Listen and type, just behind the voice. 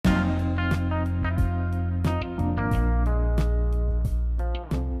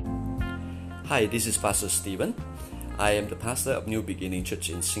Hi, this is Pastor Stephen. I am the pastor of New Beginning Church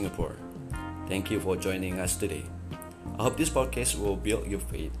in Singapore. Thank you for joining us today. I hope this podcast will build your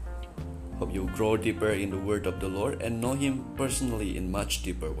faith. Hope you grow deeper in the Word of the Lord and know Him personally in much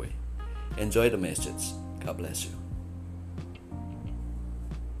deeper way. Enjoy the message. God bless you.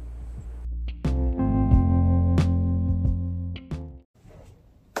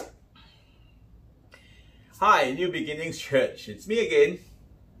 Hi, New Beginnings Church. It's me again.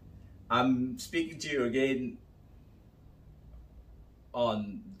 I'm speaking to you again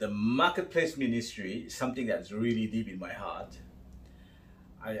on the marketplace ministry, something that's really deep in my heart.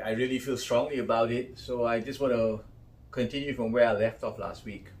 I really feel strongly about it, so I just want to continue from where I left off last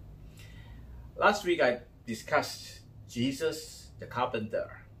week. Last week I discussed Jesus the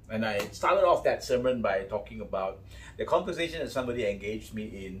carpenter, and I started off that sermon by talking about the conversation that somebody engaged me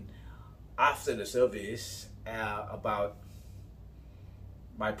in after the service about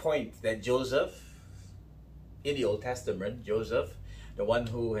my point that Joseph, in the Old Testament, Joseph, the one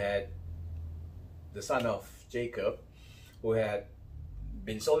who had, the son of Jacob, who had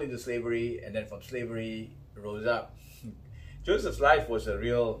been sold into slavery and then from slavery rose up. Joseph's life was a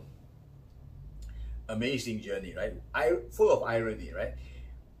real amazing journey, right? Full of irony, right?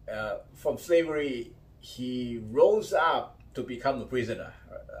 From slavery, he rose up to become a prisoner.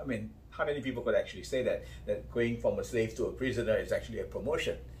 I mean, how many people could actually say that going from a slave to a prisoner is actually a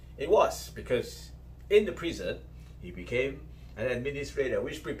promotion? It was, because in the prison, he became an administrator,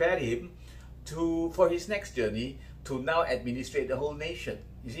 which prepared him for his next journey to now administrate the whole nation.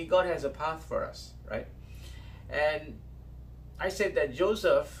 You see, God has a path for us, right? And I said that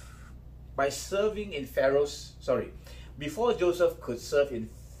Joseph, by serving in before Joseph could serve in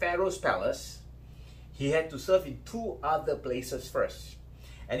Pharaoh's palace, he had to serve in two other places first.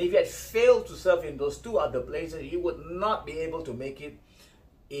 And if he had failed to serve in those two other places, he would not be able to make it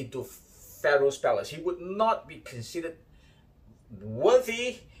into Pharaoh's palace. He would not be considered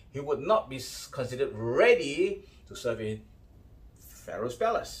worthy. He would not be considered ready to serve in Pharaoh's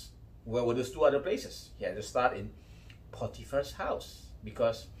palace. Where were those two other places? He had to start in Potiphar's house,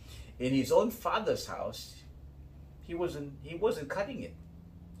 because in his own father's house, he wasn't cutting it.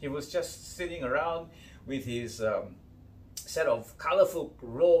 He was just sitting around with his set of colorful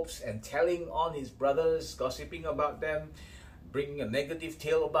robes and telling on his brothers, gossiping about them, bringing a negative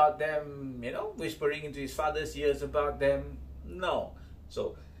tale about them, whispering into his father's ears about them. No.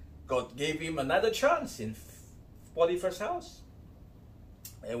 So God gave him another chance in Potiphar's house.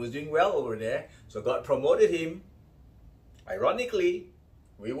 And he was doing well over there. So God promoted him. Ironically,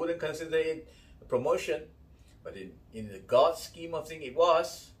 we wouldn't consider it a promotion, but in the God's scheme of things, it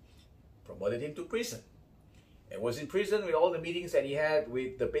was promoted him to prison. And was in prison with all the meetings that he had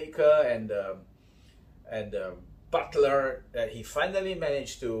with the baker and the butler, that he finally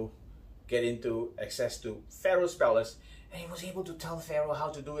managed to get into access to Pharaoh's palace. And he was able to tell Pharaoh how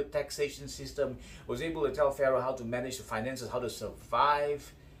to do a taxation system, was able to tell Pharaoh how to manage the finances, how to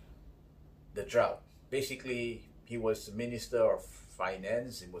survive the drought. Basically, he was the minister of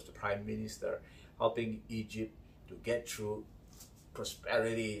finance, he was the prime minister, helping Egypt to get through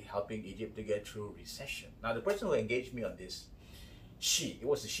prosperity, helping Egypt to get through recession. Now, the person who engaged me on this, she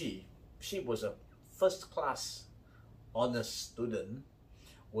was a first-class honest student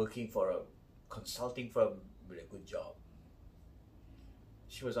working for a consulting firm with a good job.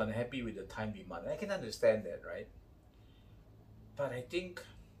 She was unhappy with the time demand. I can understand that, right? But I think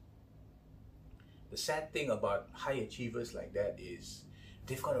the sad thing about high achievers like that is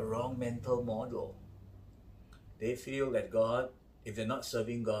they've got a wrong mental model. They feel that God, if they're not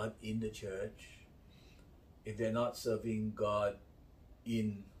serving God in the church, if they're not serving God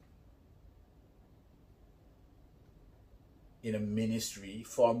in a ministry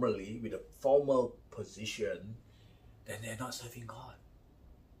formally, with a formal position, then they're not serving God.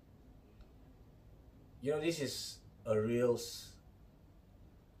 This is a real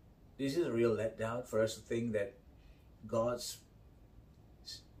letdown for us to think that God's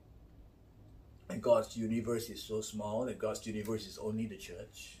universe is so small, that God's universe is only the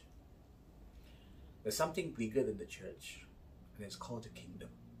church. There's something bigger than the church, and it's called the kingdom.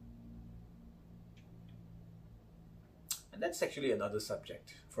 And that's actually another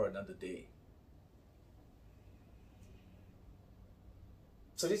subject for another day.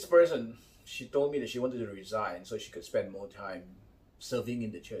 So this person, she told me that she wanted to resign so she could spend more time serving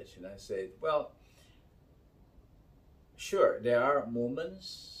in the church. And I said, well, sure, there are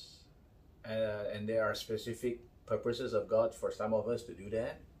moments and there are specific purposes of God for some of us to do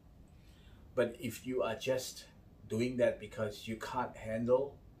that. But if you are just doing that because you can't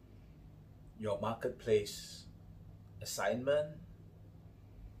handle your marketplace assignment,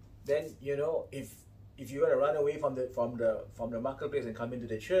 then if you're going to run away from the marketplace and come into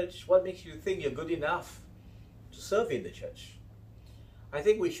the church, what makes you think you're good enough to serve in the church? I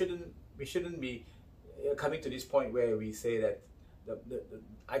think we shouldn't be coming to this point where we say that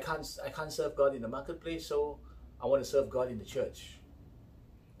I can't serve God in the marketplace, so I want to serve God in the church.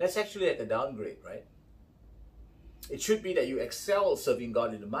 That's actually like a downgrade, right? It should be that you excel serving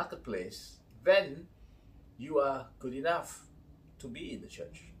God in the marketplace, then you are good enough to be in the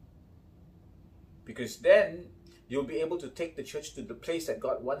church. Because then you'll be able to take the church to the place that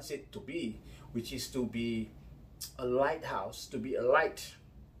God wants it to be, which is to be a lighthouse, to be a light,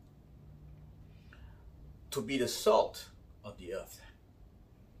 to be the salt of the earth.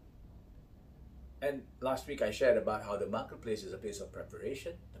 And last week I shared about how the marketplace is a place of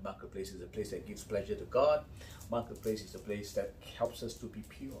preparation. The marketplace is a place that gives pleasure to God. Marketplace is a place that helps us to be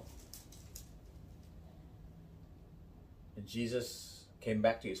pure. When Jesus came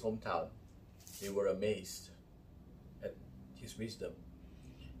back to his hometown, they were amazed at his wisdom.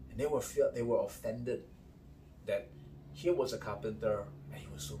 And they were offended that here was a carpenter and he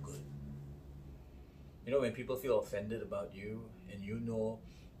was so good. You know, when people feel offended about you and you know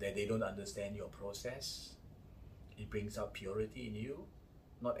that they don't understand your process, it brings out purity in you,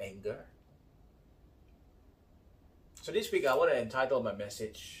 not anger. So this week I want to entitle my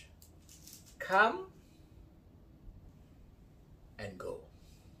message, Come and Go.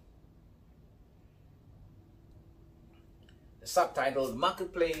 The subtitle,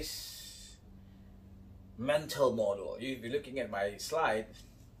 Marketplace Mental Model. If you're looking at my slide,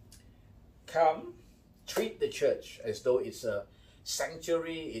 come, treat the church as though it's a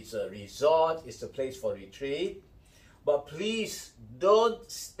sanctuary, it's a resort, it's a place for retreat. But please don't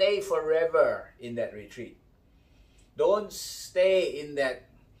stay forever in that retreat. Don't stay in that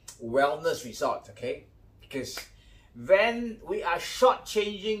wellness resort, okay? Because when we are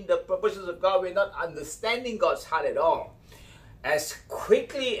shortchanging the purposes of God, we're not understanding God's heart at all. As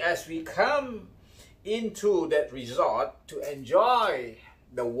quickly as we come into that resort to enjoy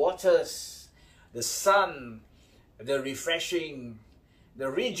the waters, the sun, the refreshing, the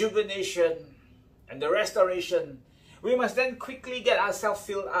rejuvenation, and the restoration, we must then quickly get ourselves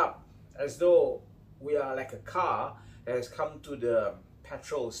filled up as though we are like a car that has come to the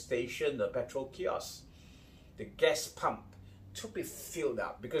petrol station, the petrol kiosk, the gas pump, to be filled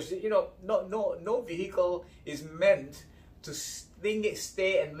up. Because no vehicle is meant to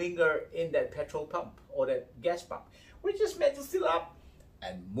stay and linger in that petrol pump or that gas pump. We're just meant to fill up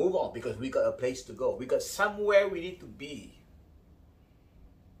and move on because we got a place to go. We got somewhere we need to be.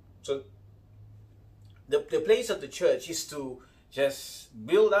 So the place of the church is to just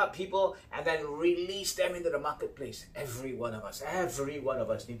build up people and then release them into the marketplace. Every one of us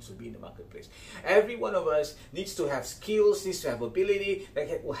needs to be in the marketplace. Every one of us needs to have skills, needs to have ability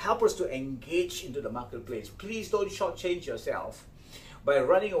that will help us to engage into the marketplace. Please don't shortchange yourself by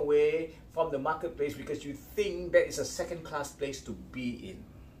running away from the marketplace because you think that is a second-class place to be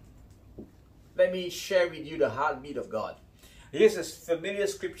in. Let me share with you the heartbeat of God. Here's a familiar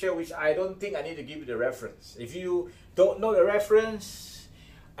scripture which I don't think I need to give you the reference. If you don't know the reference,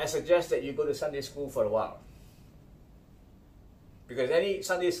 I suggest that you go to Sunday school for a while. Because any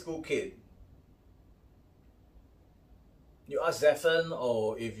Sunday school kid, you ask Zephan,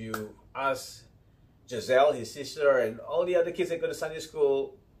 or if you ask Giselle, his sister, and all the other kids that go to Sunday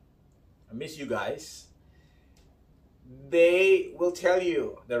school, I miss you guys, they will tell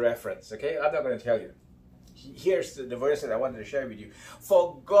you the reference, okay? I'm not going to tell you. Here's the verse that I wanted to share with you.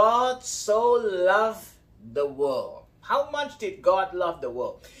 For God so loved the world. How much did God love the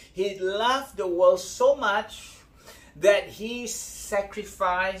world? He loved the world so much that He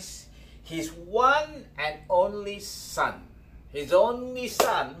sacrificed His one and only Son. His only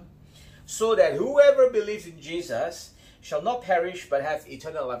Son, so that whoever believes in Jesus shall not perish but have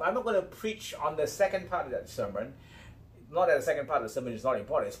eternal life. I'm not going to preach on the second part of that sermon. Not that the second part of the sermon is not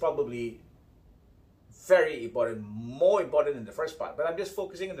important. It's probably very important, more important than the first part. But I'm just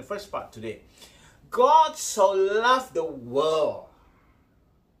focusing on the first part today. God so loved the world.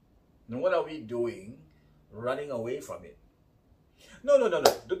 And what are we doing? Running away from it. No.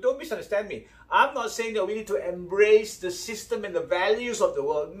 Don't misunderstand me. I'm not saying that we need to embrace the system and the values of the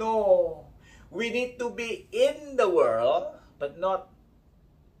world. No. We need to be in the world, but not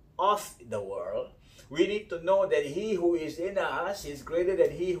of the world. We need to know that He who is in us is greater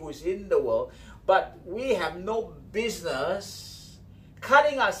than he who is in the world. But we have no business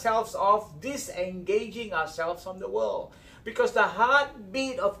cutting ourselves off, disengaging ourselves from the world. Because the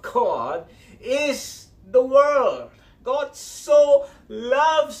heartbeat of God is the world. God so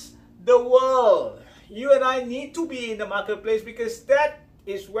loves the world. You and I need to be in the marketplace because that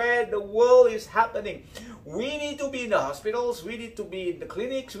is where the world is happening. We need to be in the hospitals, we need to be in the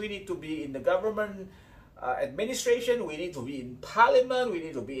clinics, we need to be in the government administration, we need to be in parliament, we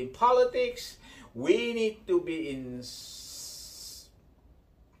need to be in politics, we need to be in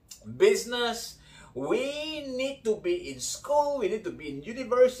business, we need to be in school, we need to be in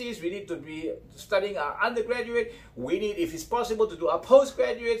universities, we need to be studying our undergraduate, we need, if it's possible, to do our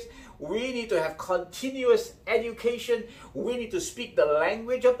postgraduates, we need to have continuous education, we need to speak the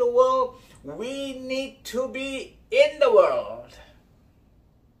language of the world, we need to be in the world.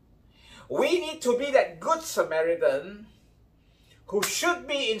 We need to be that good Samaritan who should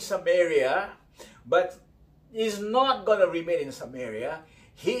be in Samaria, but is not going to remain in Samaria.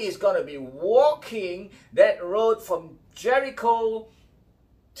 He is going to be walking that road from Jericho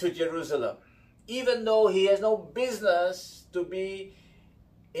to Jerusalem, even though he has no business to be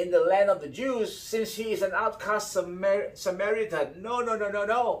in the land of the Jews, since he is an outcast Samaritan.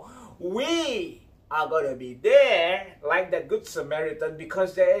 No. We are going to be there like that good Samaritan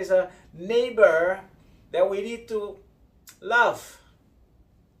because there is a neighbor that we need to love.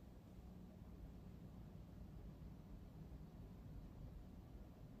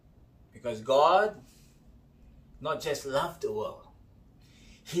 Because God not just loved the world,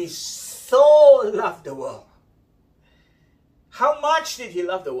 He so loved the world. How much did He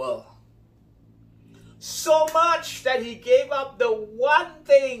love the world? So much that He gave up the one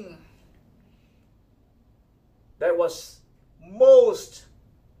thing that was most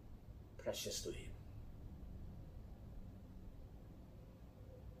precious to Him.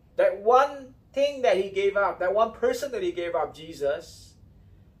 That one thing that He gave up, that one person that He gave up, Jesus,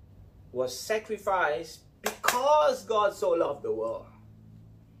 was sacrificed because God so loved the world.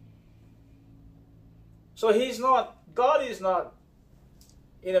 So God is not,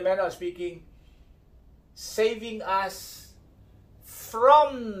 in a manner of speaking, saving us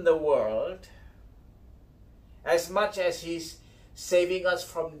from the world as much as He's saving us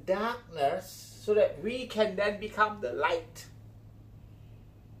from darkness so that we can then become the light.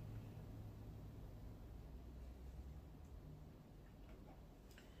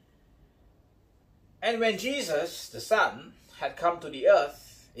 And when Jesus, the Son, had come to the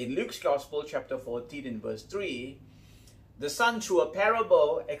earth, in Luke's Gospel, chapter 14 and verse 3, the Son, through a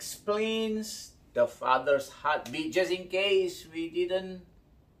parable, explains the Father's heartbeat, just in case we didn't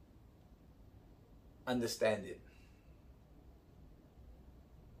understand it.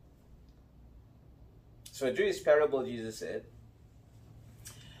 So through this parable, Jesus said,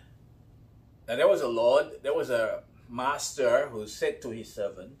 now there was a master who said to his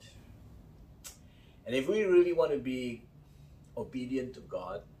servant, and if we really want to be obedient to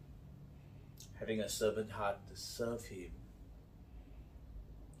God, having a servant heart to serve Him,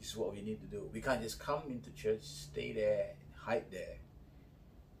 this is what we need to do. We can't just come into church, stay there, hide there.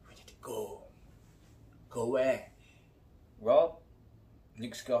 We need to go. Go where? Well,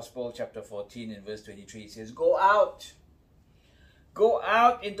 Luke's Gospel, chapter 14 and verse 23 says, go out. Go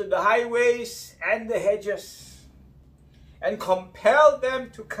out into the highways and the hedges and compel them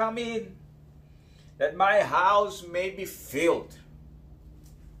to come in, that my house may be filled.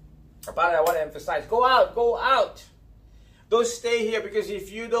 But I want to emphasize, go out, go out. Don't stay here, because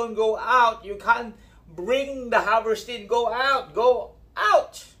if you don't go out, you can't bring the harvest in. Go out, go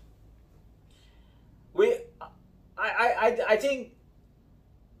out. I think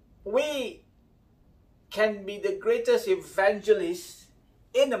we can be the greatest evangelists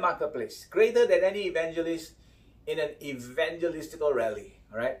in the marketplace, greater than any evangelist in an evangelistical rally,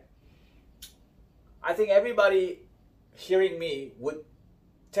 right? I think everybody hearing me would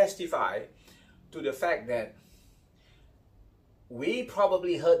testify to the fact that we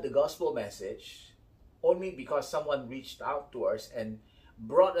probably heard the gospel message only because someone reached out to us and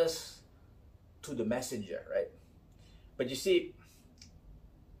brought us to the messenger, right? But you see,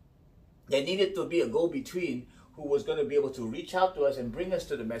 there needed to be a go-between who was going to be able to reach out to us and bring us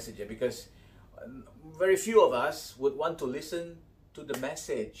to the messenger, because very few of us would want to listen to the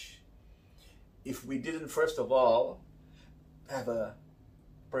message if we didn't first of all have a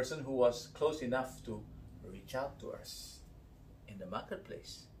person who was close enough to reach out to us in the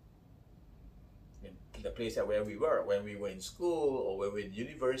marketplace, in the place where we were, when we were in school, or when we were in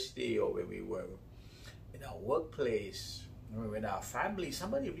university, or when we were in our workplace, when we were in our family.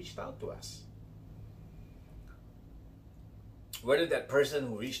 Somebody reached out to us. Whether that person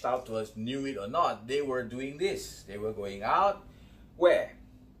who reached out to us knew it or not, they were doing this. They were going out, where?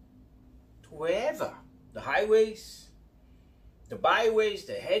 Wherever, the highways, the byways,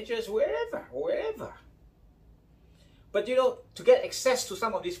 the hedges, wherever. But you know, to get access to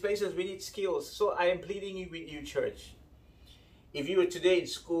some of these places, we need skills. So I am pleading with you, church. if you were today in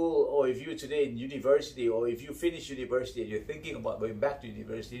school, or if you were today in university, or if you finish university and you're thinking about going back to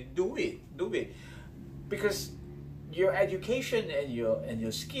university, do it, because your education and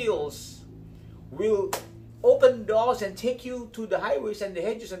your skills will open doors and take you to the highways and the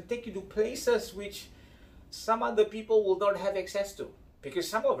hedges and take you to places which some other people will not have access to, because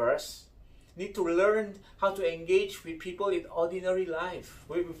some of us need to learn how to engage with people in ordinary life.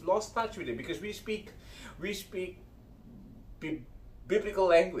 We've lost touch with it because we speak biblical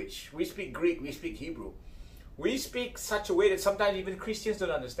language. We speak Greek, we speak Hebrew. We speak such a way that sometimes even Christians don't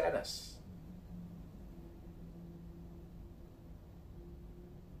understand us.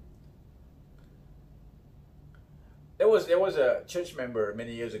 There was a church member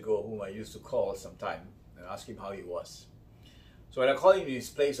many years ago whom I used to call sometime and ask him how he was. So when I called him in his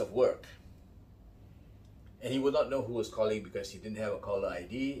place of work, and he would not know who was calling because he didn't have a caller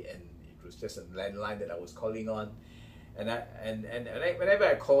ID, and it was just a landline that I was calling on. And whenever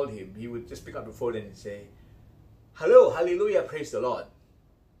I called him, he would just pick up the phone and say, "Hello, hallelujah, praise the Lord."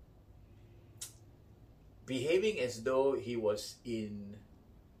 Behaving as though he was in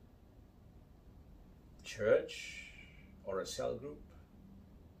church or a cell group.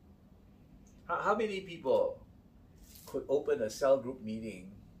 How many people could open a cell group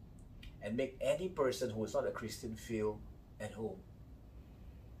meeting and make any person who is not a Christian feel at home?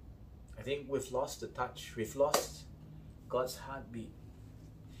 I think we've lost the touch. We've lost God's heartbeat.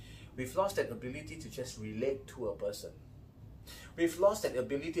 We've lost that ability to just relate to a person. We've lost that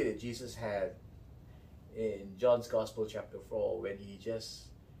ability that Jesus had in John's Gospel chapter 4, when he just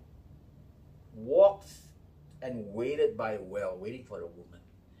walked and waited by a well, waiting for a woman.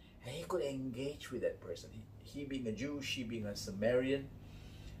 And he could engage with that person. He being a Jew, she being a Samaritan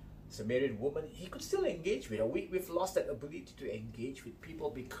woman, he could still engage with her. We've lost that ability to engage with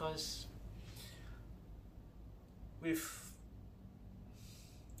people because we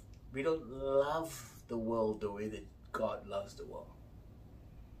don't love the world the way that God loves the world.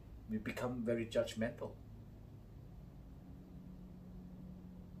 We become very judgmental.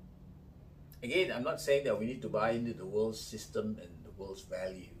 Again, I'm not saying that we need to buy into the world's system and the world's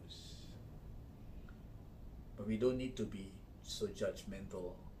values, but we don't need to be so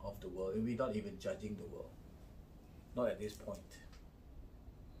judgmental of the world, and we're not even judging the world. Not at this point.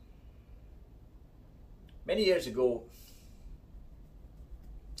 Many years ago,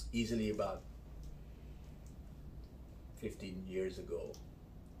 easily about 15 years ago,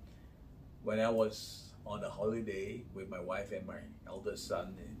 when I was on a holiday with my wife and my eldest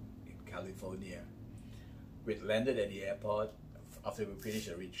son in California, we landed at the airport after we finished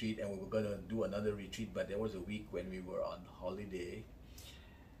a retreat, and we were going to do another retreat, but there was a week when we were on holiday,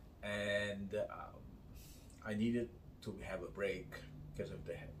 and I needed to have a break because of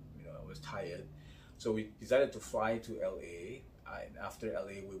I was tired. So we decided to fly to LA, and after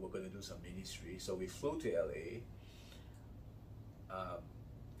LA we were going to do some ministry. So we flew to LA,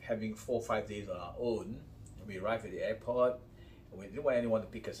 having 4 or 5 days on our own. We arrived at the airport, and we didn't want anyone to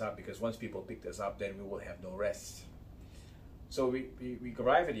pick us up, because once people picked us up, then we will have no rest. So we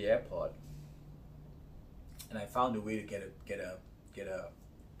arrived at the airport, and I found a way to get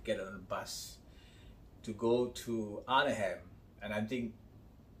on a bus to go to Anaheim. And I think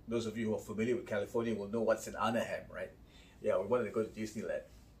those of you who are familiar with California will know what's in Anaheim, right? Yeah, we wanted to go to Disneyland.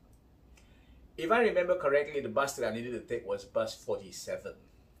 If I remember correctly, the bus that I needed to take was bus 47,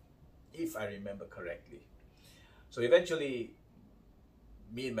 if I remember correctly. So eventually,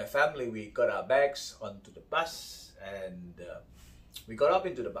 me and my family, we got our bags onto the bus, and we got up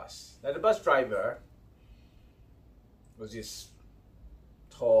into the bus. Now the bus driver was this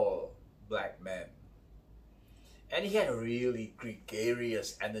tall black man, and he had a really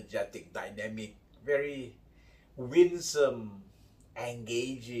gregarious, energetic, dynamic, very winsome,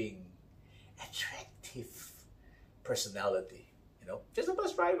 engaging, attractive personality. Just a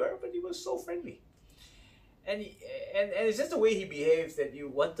bus driver, but he was so friendly. And it's just the way he behaved that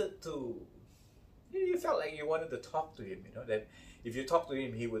you felt like you wanted to talk to him. That if you talk to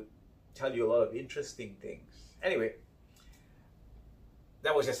him, he would tell you a lot of interesting things. Anyway,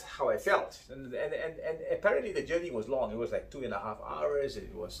 that was just how I felt. And apparently the journey was long. It was like 2.5 hours.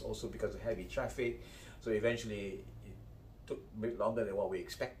 It was also because of heavy traffic. So eventually it took a bit longer than what we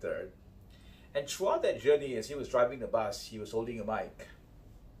expected. And throughout that journey, as he was driving the bus, he was holding a mic.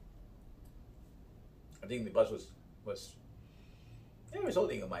 I think the bus he was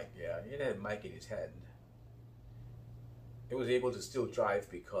holding a mic, yeah. He had a mic in his hand. He was able to still drive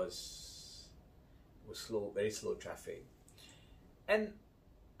because it was slow, very slow traffic. And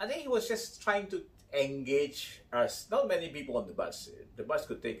I think he was just trying to engage us. Not many people on the bus. The bus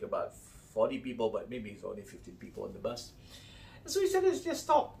could take about 40 people, but maybe it's only 15 people on the bus. And so he said, let's just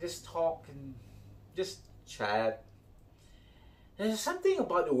talk and just chat. And there's something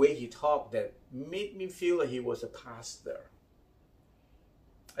about the way he talked that made me feel like he was a pastor.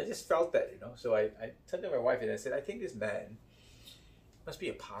 I just felt that, So I turned to my wife and I said, I think this man must be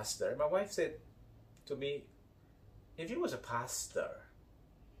a pastor. And my wife said to me, if he was a pastor,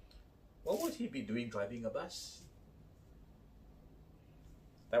 what would he be doing driving a bus?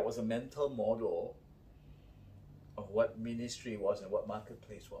 That was a mental model of what ministry was and what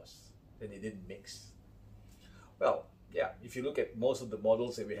marketplace was. Then it didn't mix. Well, yeah, if you look at most of the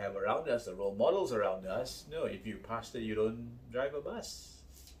models that we have around us, the role models around us, no, if you're a pastor, you don't drive a bus.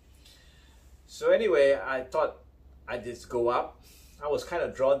 So anyway, I thought I'd just go up. I was kind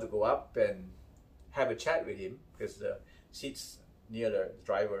of drawn to go up and have a chat with him because the seats near the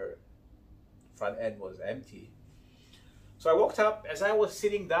driver front end was empty. So I walked up. As I was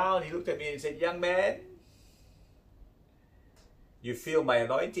sitting down, he looked at me and said, young man, you feel my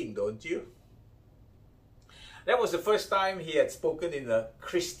anointing, don't you? That was the first time he had spoken in a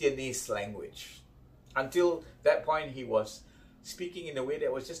Christianese language. Until that point, he was speaking in a way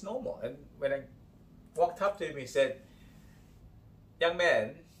that was just normal. And when I walked up to him, he said, young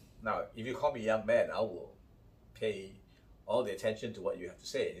man, now if you call me young man, I will pay all the attention to what you have to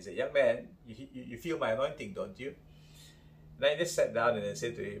say. He said, young man, you feel my anointing, don't you? And I just sat down and I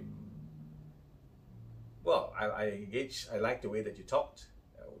said to him, well, I engaged, I like the way that you talked,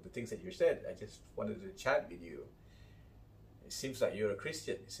 the things that you said. I just wanted to chat with you. It seems like you're a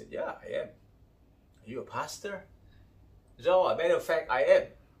Christian. He said, yeah, I am. Are you a pastor? So, as a matter of fact, I am.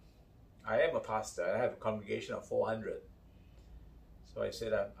 I am a pastor. I have a congregation of 400. So I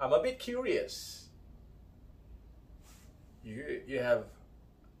said, I'm a bit curious. You have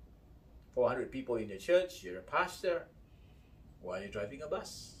 400 people in your church. You're a pastor. Why are you driving a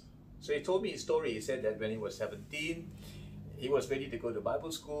bus? So he told me his story. He said that when he was 17, he was ready to go to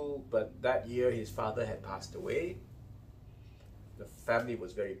Bible school, but that year his father had passed away. The family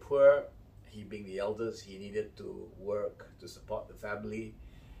was very poor. He being the eldest, he needed to work to support the family.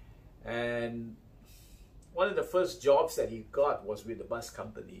 And one of the first jobs that he got was with the bus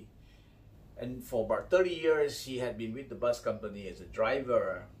company. And for about 30 years, he had been with the bus company as a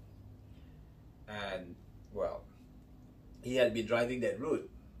driver. And, well, he had been driving that route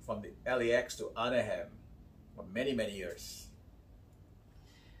from the LAX to Anaheim for many, many years.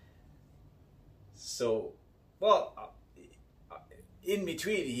 So, well, in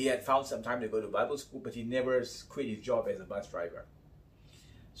between, he had found some time to go to Bible school, but he never quit his job as a bus driver.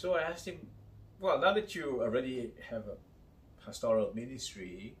 So I asked him, well, now that you already have a pastoral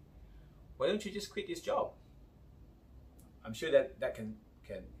ministry, why don't you just quit this job? I'm sure that can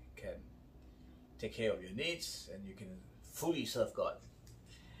take care of your needs and you can fully serve God.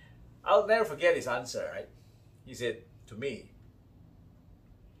 I'll never forget his answer, right? He said to me,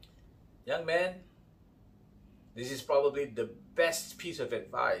 young man, this is probably the best piece of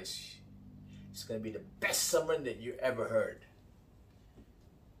advice. It's going to be the best sermon that you ever heard.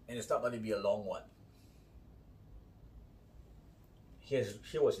 And it's not going to be a long one. Here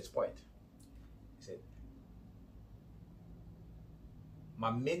was his point. He said,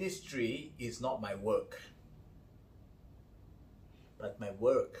 my ministry is not my work, but my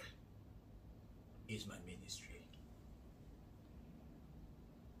work is my ministry.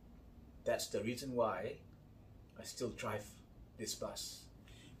 That's the reason why I still drive this bus,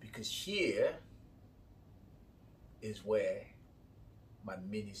 because here is where my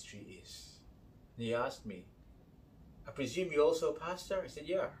ministry is. And he asked me, I presume you're also a pastor? I said,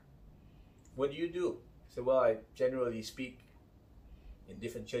 yeah. What do you do? I said, well, I generally speak in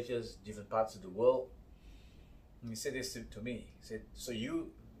different churches, different parts of the world. And he said this to me. He said, so you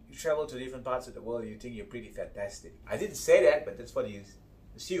travel to different parts of the world, you think you're pretty fantastic. I didn't say that, but that's what he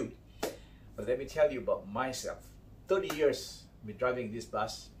assumed. But let me tell you about myself. 30 years I've been driving this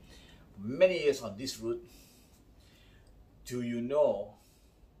bus, many years on this route. Do you know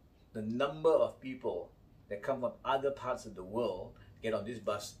the number of people that come from other parts of the world, get on this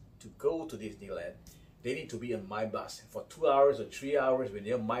bus to go to Disneyland? They need to be on my bus. For 2 hours or 3 hours when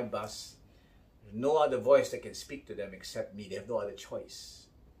they're on my bus, there's no other voice that can speak to them except me. They have no other choice.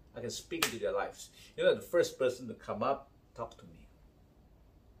 I can speak into their lives. You know, the first person to come up, talk to me.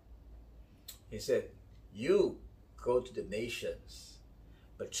 He said, you go to the nations,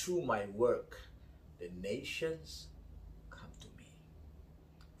 but through my work, the nations come to me.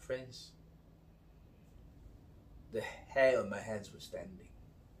 Friends, the hair on my hands was standing,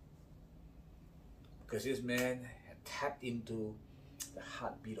 because this man had tapped into the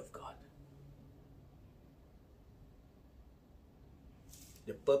heartbeat of God.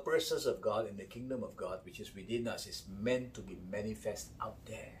 the purposes of God in the kingdom of God, which is within us, is meant to be manifest out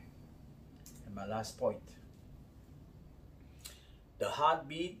there. And my last point, the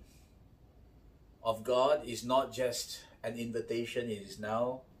heartbeat of God is not just an invitation, it is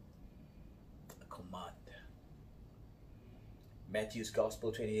now a command. Matthew's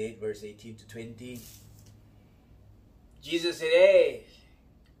Gospel 28 verse 18 to 20. Jesus said, "Hey,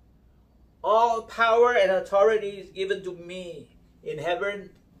 all power and authority is given to me in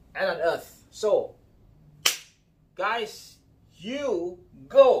heaven and on earth. So, guys, you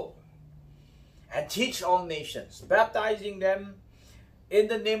go and teach all nations, baptizing them in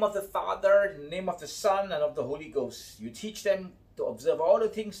the name of the Father, in the name of the Son, and of the Holy Ghost. You teach them to observe all the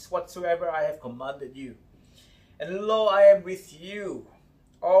things whatsoever I have commanded you. And lo, I am with you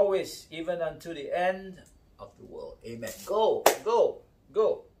always, even unto the end of the world." Amen. Go, go,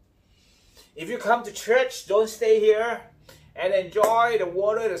 go. If you come to church, don't stay here and enjoy the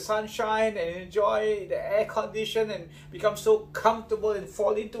water, the sunshine, and enjoy the air condition and become so comfortable and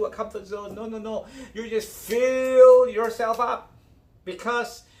fall into a comfort zone. No, no, no. You just fill yourself up.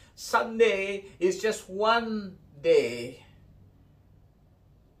 Because Sunday is just one day.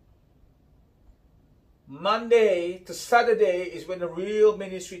 Monday to Saturday is when the real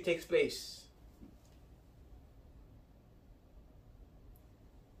ministry takes place.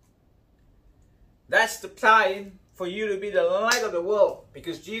 That's the time for you to be the light of the world,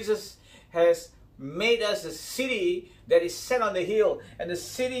 because Jesus has made us a city that is set on the hill, and the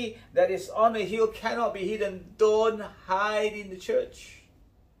city that is on the hill cannot be hidden. Don't hide in the church.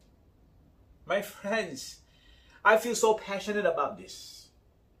 My friends, I feel so passionate about this.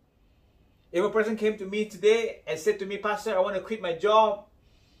 If a person came to me today and said to me, "Pastor, I want to quit my job,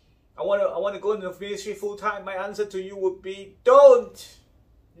 I want to go into the ministry full time," my answer to you would be, don't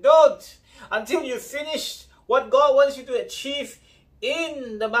until you finish what God wants you to achieve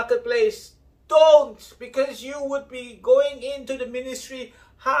in the marketplace. Don't, because you would be going into the ministry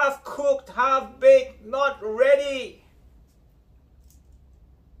half cooked, half baked, not ready.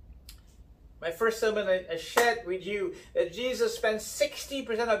 My first sermon, I shared with you that Jesus spent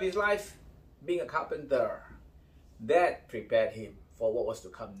 60% of his life being a carpenter. That prepared him for what was to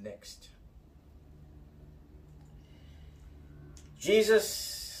come next.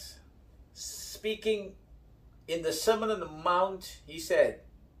 Jesus, speaking in the Sermon on the Mount, he said,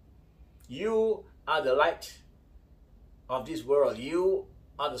 "You are the light of this world. You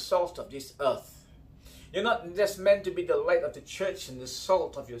are the salt of this earth." You're not just meant to be the light of the church and the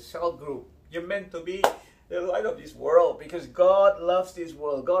salt of your cell group. You're meant to be the light of this world, because God loves this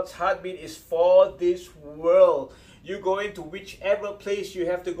world. God's heartbeat is for this world. You go into whichever place you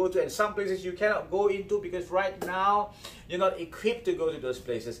have to go to, and some places you cannot go into because right now you're not equipped to go to those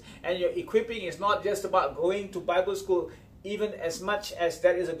places. And your equipping is not just about going to Bible school, even as much as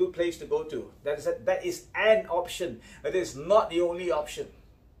that is a good place to go to. That is an option. That is not the only option.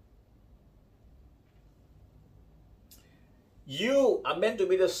 You are meant to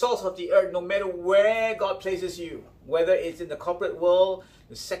be the salt of the earth no matter where God places you. Whether it's in the corporate world,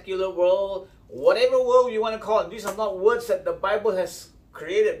 the secular world, whatever world you want to call it. These are not words that the Bible has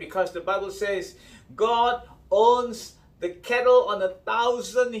created, because the Bible says God owns the cattle on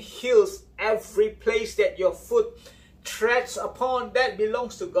 1,000 hills. Every place that your foot treads upon, that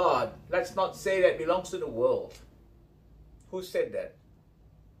belongs to God. Let's not say that belongs to the world. Who said that?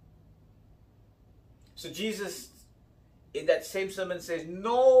 So Jesus, in that same sermon, says,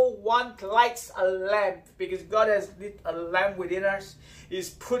 no one lights a lamp, because God has lit a lamp within us. He's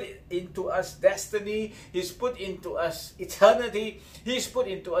put into us destiny. He's put into us eternity. He's put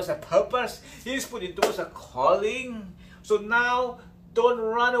into us a purpose. He's put into us a calling. So now, don't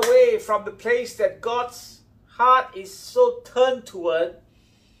run away from the place that God's heart is so turned toward,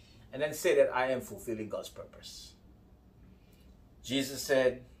 and then say that I am fulfilling God's purpose. Jesus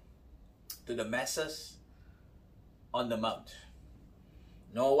said to the masses on the mount,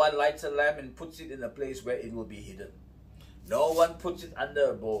 no one lights a lamp and puts it in a place where it will be hidden. No one puts it under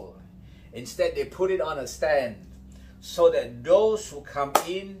a bowl. Instead, they put it on a stand so that those who come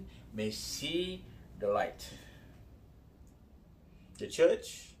in may see the light. The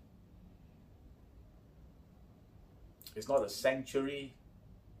church is not a sanctuary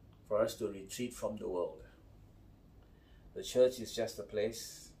for us to retreat from the world. The church is just a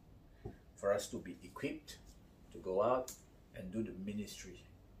place for us to be equipped to go out and do the ministry.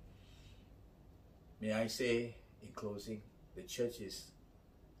 May I say in closing, the church is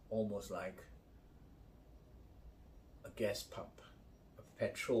almost like a gas pump, a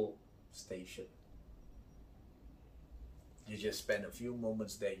petrol station. You just spend a few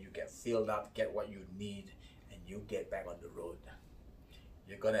moments there, you get filled up, get what you need, and you get back on the road.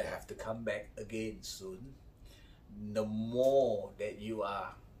 you're gonna have to come back again soon. The more that you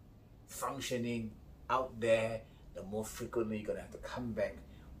are functioning out there, the more frequently you're gonna have to come back,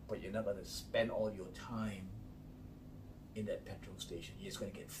 but you're not gonna spend all your time in that petrol station. You're just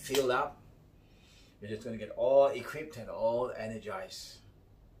gonna get filled up. You're just gonna get all equipped and all energized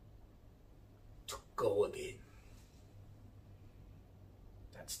to go again.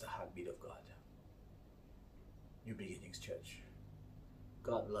 That's the heartbeat of God. New Beginnings Church.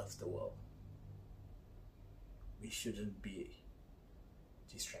 God loves the world. We shouldn't be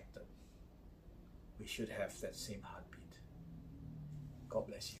distracted. We should have that same heartbeat. God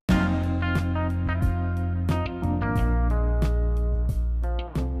bless you.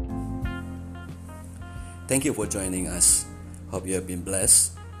 Thank you for joining us. Hope you have been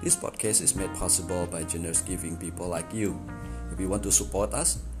blessed. This podcast is made possible by generous giving people like you. If you want to support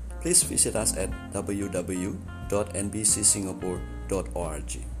us, please visit us at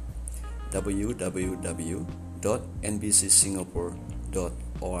www.nbcsingapore.org.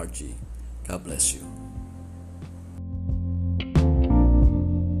 www.nbcsingapore.org. God bless you.